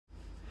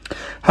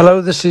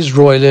Hello, this is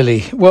Roy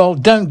Lilly. Well,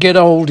 don't get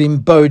old in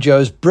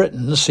Bojo's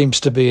Britain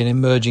seems to be an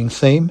emerging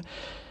theme.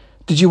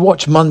 Did you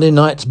watch Monday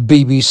night's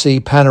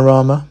BBC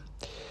Panorama?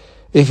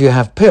 If you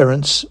have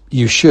parents,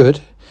 you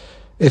should.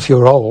 If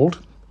you're old,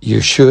 you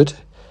should.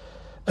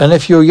 And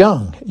if you're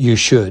young, you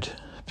should,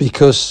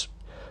 because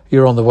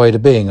you're on the way to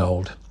being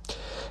old.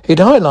 It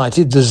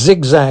highlighted the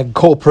zigzag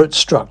corporate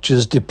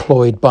structures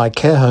deployed by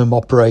care home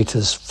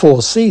operators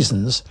Four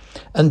Seasons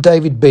and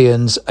David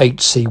Behan's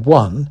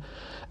HC1,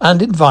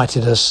 and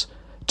invited us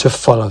to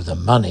follow the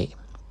money.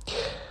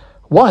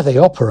 Why they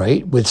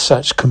operate with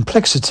such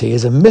complexity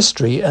is a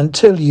mystery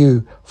until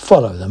you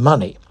follow the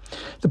money.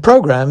 The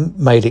programme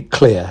made it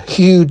clear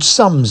huge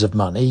sums of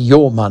money,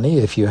 your money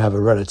if you have a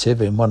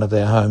relative in one of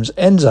their homes,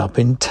 ends up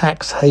in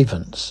tax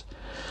havens.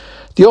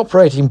 The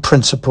operating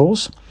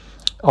principles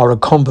are a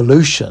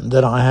convolution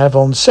that I have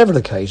on several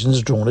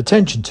occasions drawn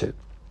attention to.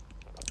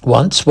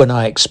 Once, when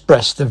I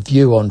expressed a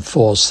view on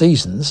Four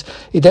Seasons,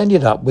 it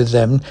ended up with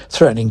them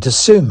threatening to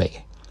sue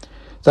me.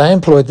 They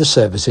employed the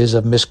services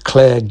of Miss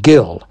Claire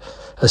Gill,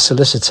 a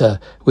solicitor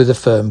with the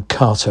firm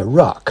Carter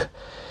Ruck.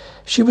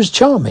 She was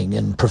charming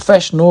and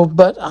professional,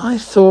 but I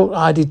thought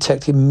I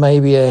detected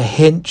maybe a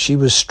hint she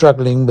was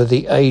struggling with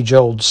the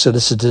age-old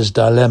solicitor's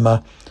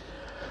dilemma.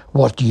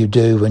 What do you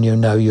do when you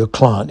know your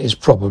client is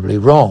probably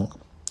wrong?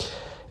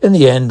 In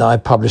the end, I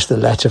published a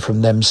letter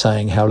from them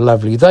saying how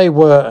lovely they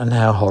were and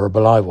how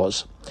horrible I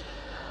was.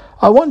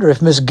 I wonder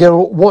if Miss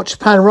Gill watched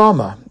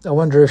Panorama. I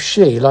wonder if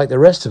she, like the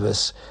rest of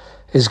us,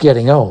 is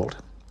getting old.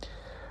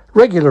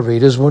 Regular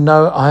readers will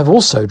know I have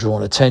also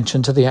drawn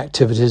attention to the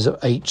activities of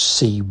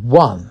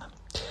HC1,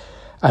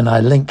 and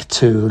I link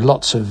to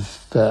lots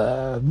of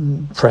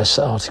press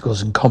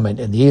articles and comment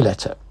in the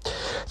e-letter.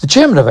 The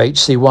chairman of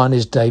HC1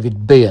 is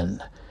David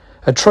Behan,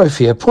 a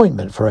trophy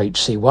appointment for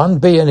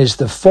HC1. Behan is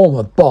the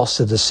former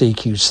boss of the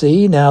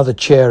CQC, now the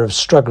chair of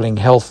Struggling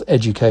Health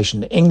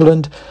Education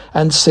England,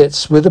 and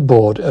sits with the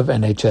board of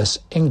NHS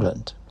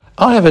England.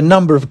 I have a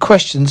number of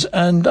questions,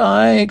 and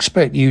I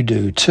expect you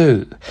do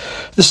too.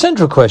 The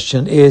central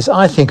question is,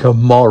 I think, a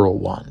moral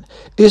one.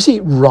 Is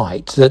it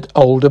right that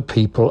older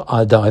people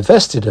are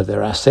divested of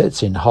their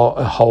assets in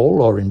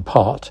whole or in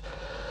part,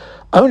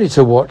 only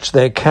to watch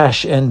their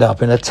cash end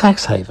up in a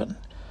tax haven?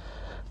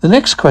 The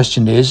next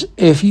question is,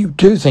 if you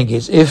do think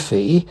it's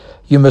iffy,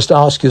 you must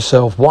ask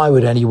yourself, why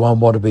would anyone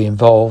want to be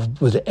involved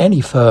with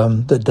any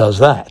firm that does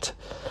that?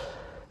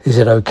 Is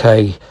it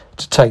okay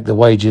to take the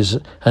wages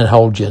and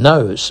hold your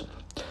nose?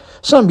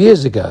 Some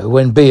years ago,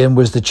 when Behan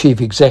was the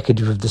chief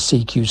executive of the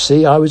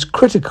CQC, I was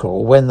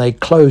critical when they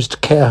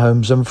closed care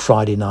homes on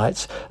Friday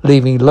nights,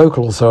 leaving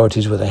local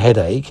authorities with a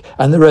headache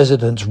and the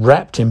residents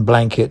wrapped in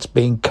blankets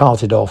being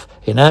carted off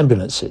in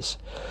ambulances.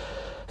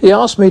 He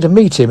asked me to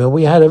meet him, and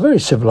we had a very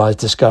civilised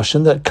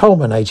discussion that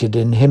culminated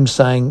in him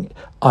saying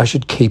I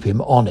should keep him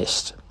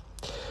honest.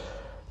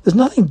 There's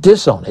nothing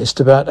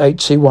dishonest about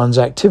HC1's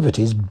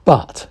activities,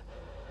 but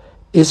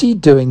is he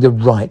doing the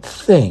right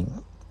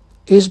thing?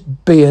 Is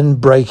Behan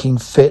breaking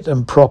fit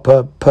and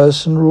proper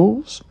person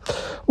rules?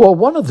 Well,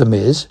 one of them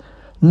is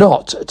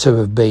not to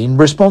have been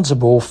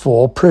responsible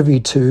for, privy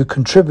to,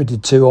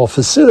 contributed to or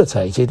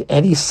facilitated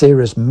any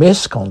serious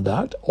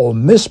misconduct or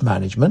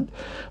mismanagement,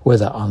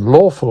 whether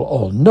unlawful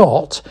or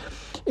not,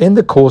 in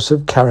the course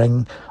of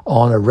carrying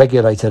on a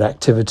regulated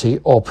activity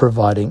or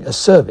providing a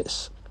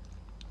service.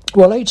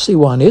 Well,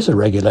 HC1 is a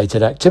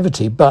regulated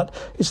activity, but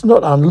it's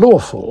not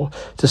unlawful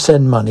to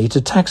send money to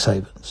tax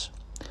havens.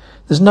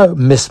 There's no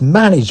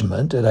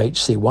mismanagement at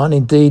HC1.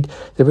 Indeed,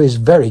 there is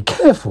very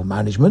careful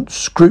management,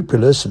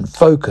 scrupulous and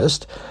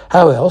focused.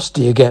 How else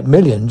do you get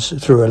millions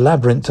through a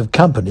labyrinth of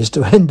companies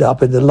to end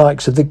up in the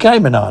likes of the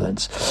Cayman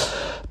Islands?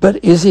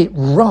 But is it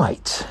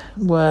right?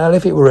 Well,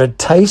 if it were a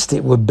taste,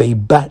 it would be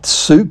bat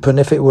soup, and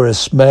if it were a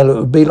smell, it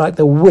would be like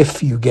the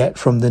whiff you get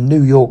from the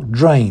New York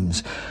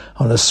drains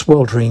on a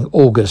sweltering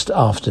August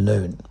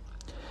afternoon.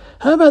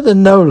 How about the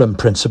Nolan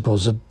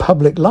principles of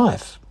public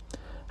life?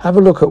 Have a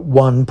look at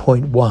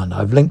 1.1.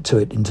 I've linked to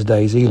it in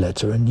today's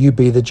e-letter, and you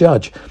be the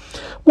judge.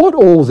 What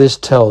all this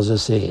tells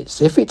us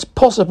is, if it's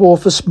possible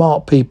for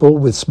smart people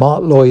with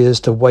smart lawyers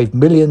to wave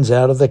millions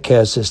out of the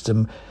care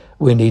system,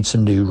 we need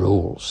some new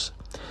rules.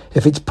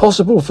 If it's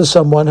possible for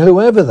someone,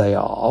 whoever they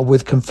are,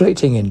 with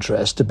conflicting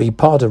interests to be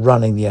part of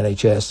running the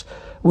NHS,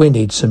 we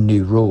need some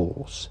new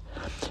rules.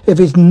 If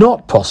it's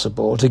not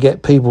possible to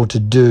get people to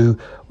do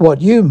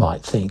what you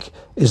might think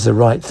is the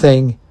right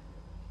thing,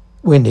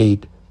 we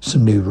need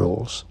some new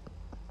rules.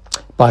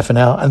 Bye for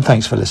now, and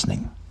thanks for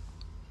listening.